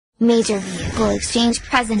Major Vehicle Exchange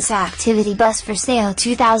presents Activity Bus for Sale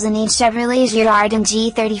 2008 Chevrolet Girardin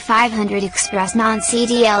G3500 Express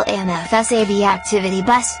Non-CDL MFSAB Activity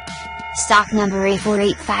Bus. Stock number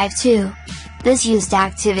A4852. This used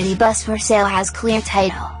activity bus for sale has clear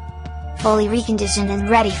title. Fully reconditioned and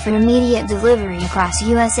ready for immediate delivery across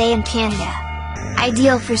USA and Canada.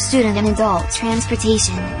 Ideal for student and adult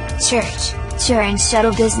transportation, church, tour and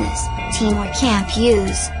shuttle business, team or camp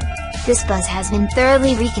use. This bus has been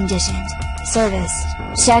thoroughly reconditioned, serviced,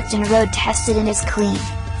 checked and road tested and is clean,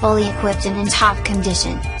 fully equipped and in top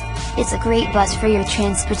condition. It's a great bus for your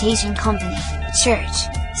transportation company, church,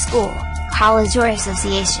 school, college or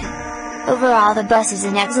association. Overall the bus is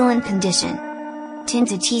in excellent condition.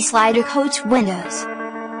 Tinted T-slider coach windows.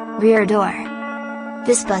 Rear door.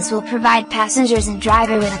 This bus will provide passengers and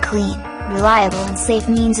driver with a clean, reliable and safe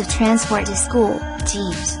means of transport to school,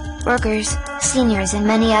 teams, workers, seniors and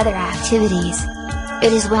many other activities.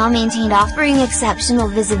 It is well maintained, offering exceptional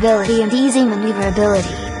visibility and easy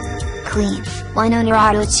maneuverability. Clean, one owner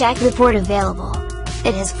auto check report available.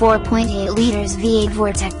 It has 4.8 liters V8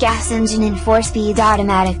 Vortec gas engine and 4-speed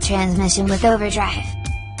automatic transmission with overdrive.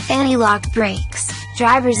 Anti-lock brakes,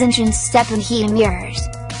 driver's entrance step and heated mirrors.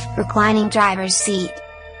 Reclining driver's seat.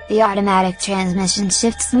 The automatic transmission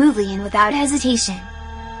shifts smoothly and without hesitation.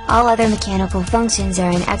 All other mechanical functions are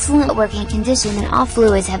in excellent working condition and all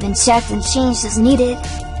fluids have been checked and changed as needed.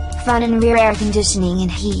 Front and rear air conditioning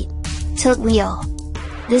and heat. Tilt wheel.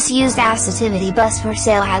 This used activity bus for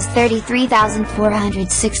sale has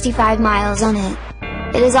 33,465 miles on it.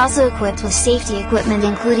 It is also equipped with safety equipment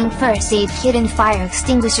including first aid kit and fire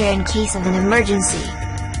extinguisher in case of an emergency.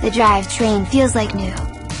 The drivetrain feels like new.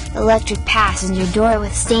 Electric passenger door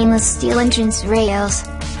with stainless steel entrance rails.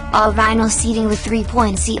 All vinyl seating with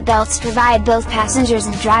 3-point seat belts provide both passengers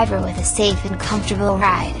and driver with a safe and comfortable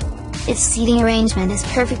ride. Its seating arrangement is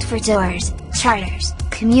perfect for tours, charters,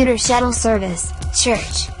 commuter shuttle service,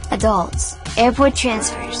 church, adults, airport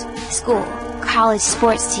transfers, school, college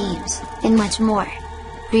sports teams, and much more.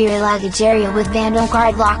 Rear luggage area with vandal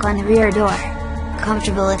guard lock on the rear door.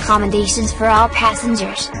 Comfortable accommodations for all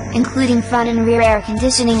passengers, including front and rear air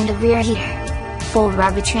conditioning and a rear heater. Full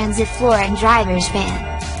rubber transit floor and driver's fan.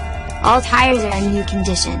 All tires are in new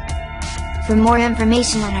condition. For more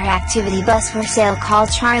information on our activity bus for sale, call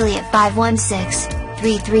Charlie at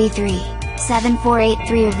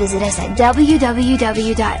 516-333-7483 or visit us at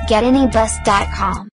www.getanybus.com.